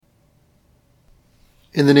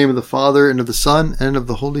In the name of the Father, and of the Son, and of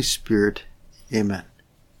the Holy Spirit. Amen.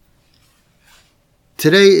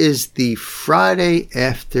 Today is the Friday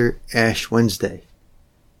after Ash Wednesday.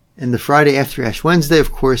 And the Friday after Ash Wednesday,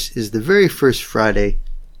 of course, is the very first Friday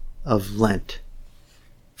of Lent.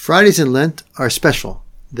 Fridays in Lent are special.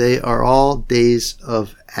 They are all days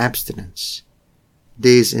of abstinence.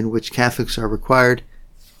 Days in which Catholics are required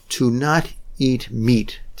to not eat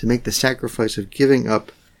meat, to make the sacrifice of giving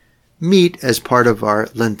up meat as part of our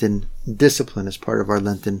Lenten discipline, as part of our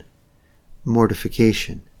Lenten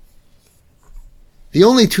mortification. The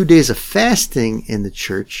only 2 days of fasting in the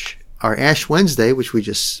church are Ash Wednesday, which we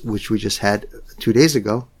just had 2 days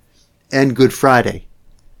ago, and Good Friday.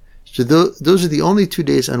 So those are the only 2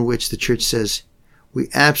 days on which the church says we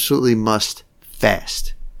absolutely must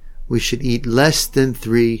fast. We should eat less than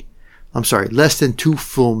 2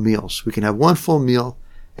 full meals. We can have 1 full meal,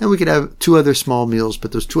 and we could have 2 other small meals,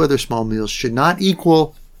 but those 2 other small meals should not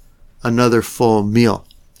equal another full meal.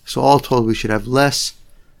 So all told, we should have less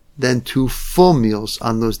than 2 full meals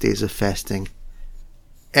on those days of fasting,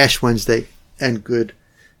 Ash Wednesday and Good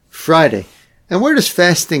Friday. And where does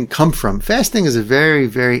fasting come from? Fasting is a very,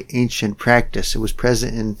 very ancient practice. It was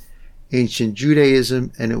present in ancient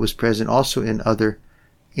Judaism, and it was present also in other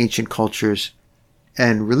ancient cultures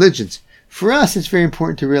and religions. For us, it's very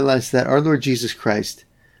important to realize that our Lord Jesus Christ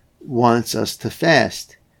wants us to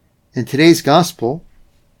fast. In today's gospel,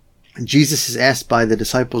 Jesus is asked by the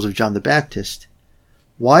disciples of John the Baptist,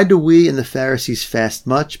 "Why do we and the Pharisees fast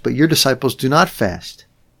much, but your disciples do not fast?"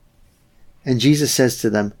 And Jesus says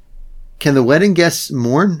to them, "Can the wedding guests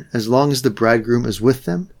mourn as long as the bridegroom is with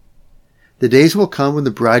them? The days will come when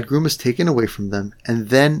the bridegroom is taken away from them, and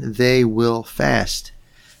then they will fast."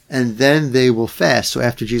 And then they will fast. So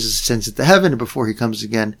after Jesus ascends into heaven and before he comes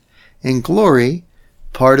again in glory,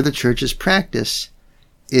 part of the church's practice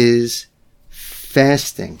is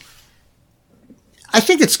fasting. I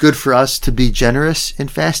think it's good for us to be generous in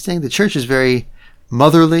fasting. The church is very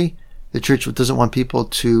motherly. The church doesn't want people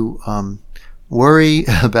to worry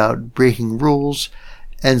about breaking rules.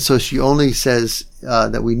 And so she only says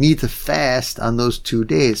that we need to fast on those 2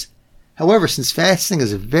 days. However, since fasting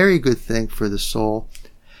is a very good thing for the soul,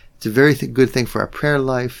 it's a very good thing for our prayer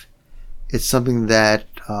life, it's something that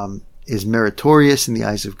is meritorious in the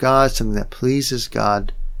eyes of God, something that pleases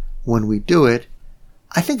God when we do it,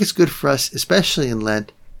 I think it's good for us, especially in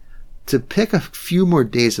Lent, to pick a few more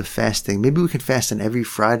days of fasting. Maybe we can fast on every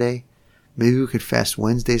Friday. Maybe we could fast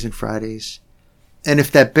Wednesdays and Fridays. And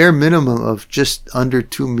if that bare minimum of just under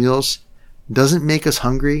 2 meals doesn't make us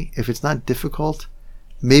hungry, if it's not difficult,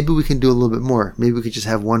 maybe we can do a little bit more. Maybe we could just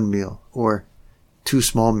have 1 meal or 2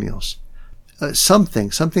 small meals.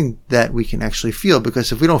 Something that we can actually feel,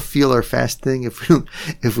 because if we don't feel our fasting,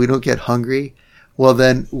 if we don't get hungry, well,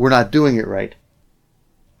 then we're not doing it right.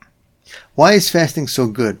 Why is fasting so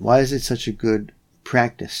good? Why is it such a good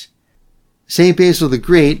practice? St. Basil the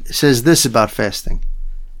Great says this about fasting: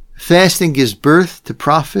 "Fasting gives birth to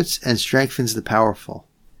prophets and strengthens the powerful.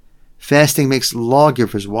 Fasting makes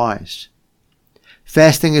lawgivers wise.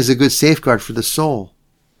 Fasting is a good safeguard for the soul,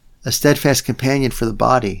 a steadfast companion for the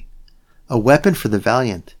body, a weapon for the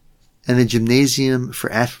valiant, and a gymnasium for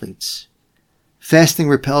athletes. Fasting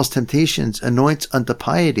repels temptations, anoints unto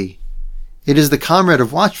piety. It is the comrade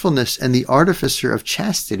of watchfulness and the artificer of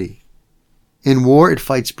chastity. In war it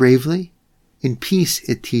fights bravely, in peace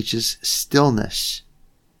it teaches stillness."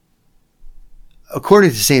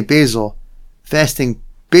 According to St. Basil, fasting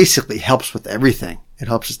basically helps with everything. It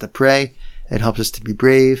helps us to pray, it helps us to be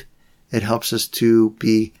brave, it helps us to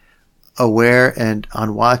be aware and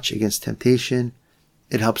on watch against temptation.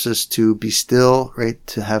 It helps us to be still, right?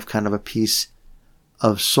 To have kind of a peace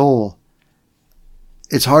of soul.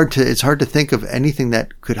 It's hard to think of anything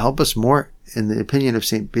that could help us more, in the opinion of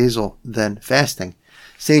St. Basil, than fasting.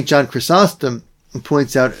 St. John Chrysostom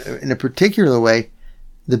points out in a particular way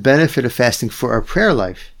the benefit of fasting for our prayer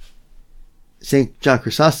life. St. John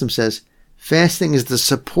Chrysostom says, "Fasting is the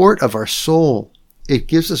support of our soul. It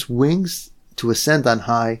gives us wings to ascend on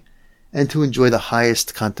high and to enjoy the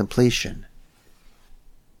highest contemplation."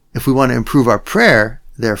 If we want to improve our prayer,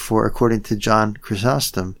 therefore, according to John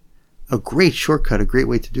Chrysostom, a great shortcut, a great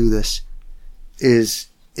way to do this is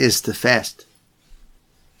to fast.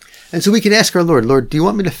 And so we can ask our Lord, "Lord, do you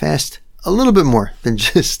want me to fast a little bit more than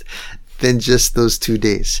just those 2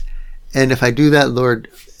 days? And if I do that, Lord,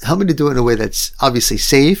 help me to do it in a way that's obviously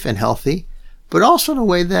safe and healthy, but also in a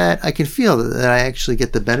way that I can feel that I actually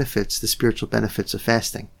get the benefits, the spiritual benefits of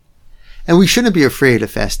fasting." And we shouldn't be afraid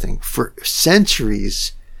of fasting. For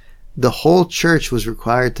centuries, the whole church was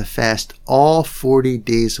required to fast all 40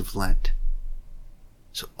 days of Lent.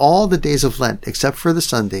 So all the days of Lent, except for the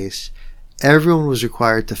Sundays, everyone was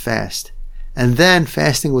required to fast. And then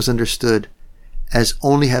fasting was understood as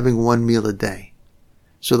only having one meal a day.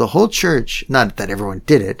 So the whole church, not that everyone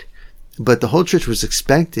did it, but the whole church was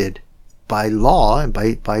expected by law and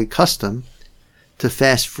by custom to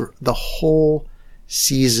fast for the whole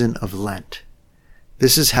season of Lent.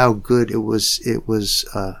 This is how good it was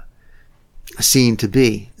seen to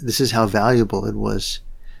be. This is how valuable it was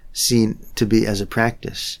seen to be as a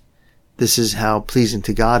practice. This is how pleasing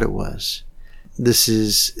to God it was. This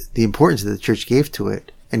is the importance that the church gave to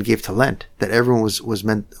it and gave to Lent, that everyone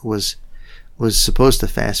was supposed to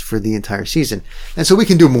fast for the entire season. And so we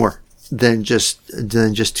can do more than just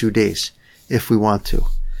 2 days if we want to.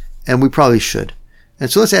 And we probably should. And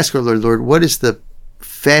so let's ask our Lord, what is the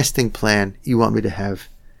fasting plan you want me to have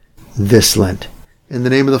this Lent? In the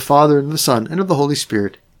name of the Father, and of the Son, and of the Holy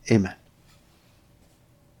Spirit. Amen.